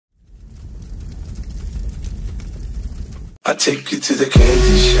I take you to the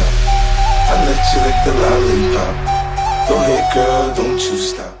candy shop. I let you lick the lollipop. Go ahead, girl, don't you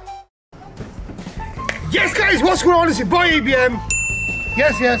stop. Yes, guys, what's going on? It's your boy ABM.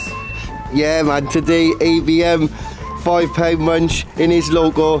 Yes. Yeah, man, today ABM, £5 Munch in his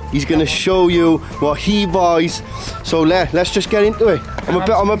logo. He's going to show you what he buys. So let's just get into it.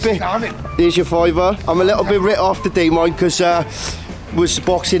 I'm a bit. There's your fiver. I'm a little bit writ off today, mine, because it was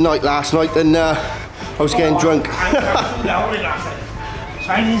Boxing night last night and I was getting drunk.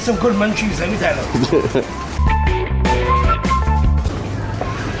 I need some good munchies, let me tell you.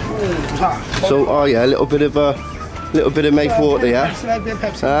 So, oh yeah, a little bit of mate water, yeah.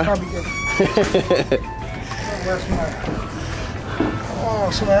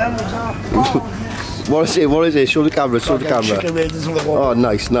 What is it? Show the camera. Oh,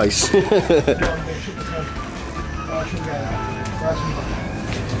 nice.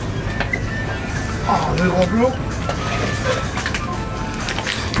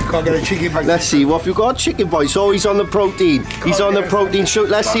 Let's see what you got. Chicken boy. So he's on the protein. Shoot,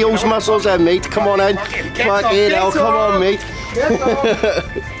 let's see those muscles then, mate. Come on in. Fucking hell, come on, mate.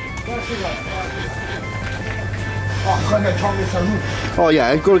 Oh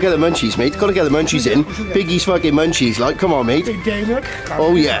yeah, gotta get the munchies, mate. Gotta get the munchies in. Biggie's fucking munchies, like, come on, mate.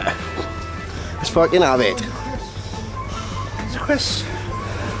 Oh yeah. Let's fucking have it.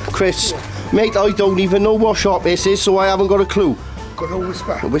 Chris. Mate, I don't even know what shop this is, so I haven't got a clue. Got a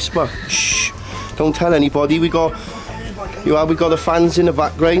whisper. A whisper. Shh. Don't tell anybody. We got the fans in the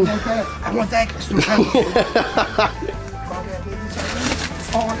background. I want that.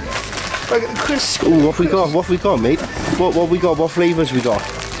 Chris. Ooh, what we got, mate? What we got? What flavours we got?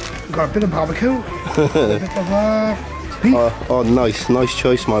 We got a bit of barbecue. A bit of beef. Oh, nice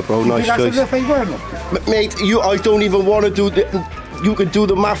choice, my bro. Nice choice. Mate, I don't even want to do the. You can do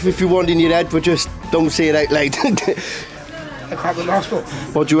the math if you want in your head, but just don't say it out loud.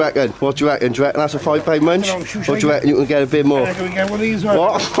 What do you reckon? Do you reckon that's a £5 munch? Or do you reckon you can get a bit more?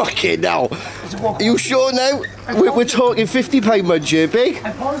 What? Fucking hell. Are you sure now? We're talking £50 munch here, big.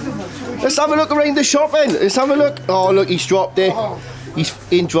 Let's have a look around the shop then. Let's have a look. Oh, look, he's dropped it. He's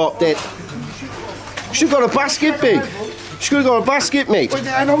dropped it. Should have got a basket, big. Should have got a basket, mate.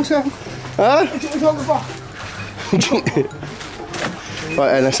 I know, sir. Huh?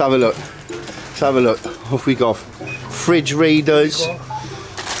 Right, and let's have a look. What we got? Fridge raiders.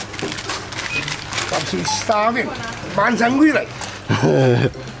 I'm starving. Man's hungry, like.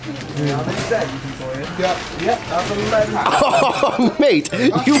 Oh, mate,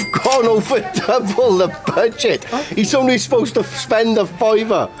 you've gone over double the budget. He's only supposed to spend a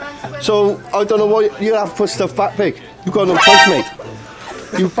 £5. So I don't know what you'll have to put stuff back, pig. You've got no choice, mate.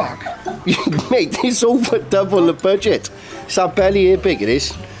 You fuck. Mate, it's over double the budget. It's that belly here, big. It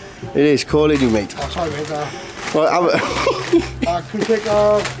is calling you, mate. Oh, sorry, mate. Right, can you take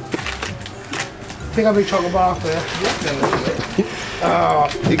a big chocolate bar off there?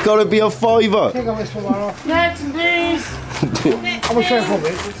 It's got to be a £5. Take a whisper bar off. Next, please. How much time for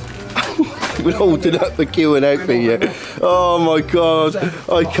me? We're holding up the queue and out for you. Oh my God,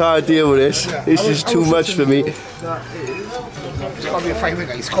 I can't deal with this. This is too much for me. It's got to be a £5,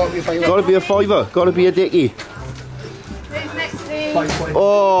 guys. It's got to be a £5. Got to be a £5. Got to be a dickie.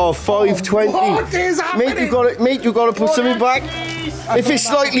 Oh, £5.20. Mate, you got to put something back. If it's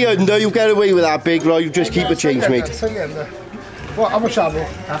slightly under, you get away with that, big. Right, you just keep the change, mate. What? How much are they?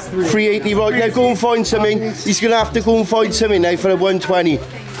 £3.80. Right, now go and find something. He's gonna have to go and find something now for a £1.20.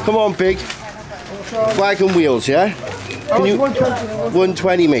 Come on, big. Wagon wheels, yeah? Can you?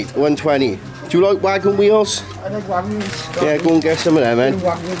 £1.20, mate. £1.20. Do you like wagon wheels? I like wagon wheels. Yeah, go and get some of them, man.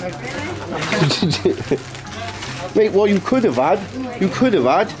 Mate, what you could have had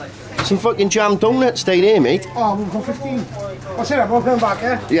some fucking jam donuts down here, mate. Oh, we've got 15. I'll say that, we'll put them back,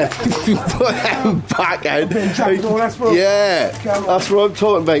 yeah? Yeah, put them back in. Yeah, that's what I'm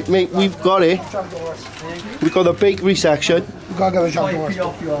talking about, mate. We've got it. We've got the bakery section. We've got to get a jam donuts.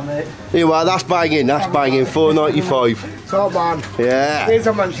 Here we are, that's banging, £4.95. Top man. Yeah. Here's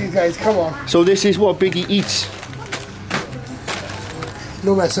a munchies, guys, come on. So this is what Biggie eats.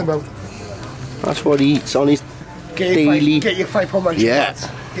 No messing about. That's what he eats on his daily. Get your £5 munchies. Yeah.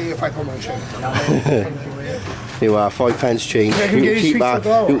 Get your £5 munchies. Here we are, £5 change. Yeah, you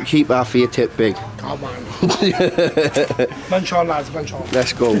can keep that for your tip, big. Oh man. Munch on, lads, munch on.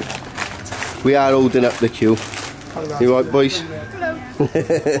 Let's go. We are holding up the queue. You right, boys?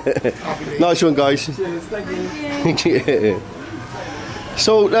 Nice one, guys. Cheers, thank you.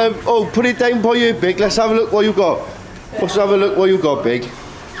 So, put it down by you, big. Let's have a look what you got. Let's have a look what you got, big.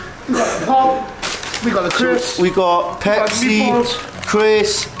 We got the Chris. We got Pepsi,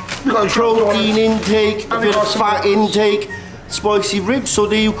 Chris, protein intake, a bit of fat intake, spicy ribs, so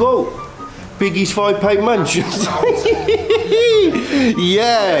there you go. Biggie's £5 munch.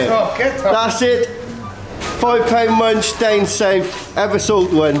 Yeah, that's it. £5 munch down south,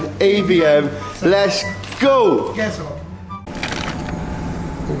 episode 1, ABM. Let's go.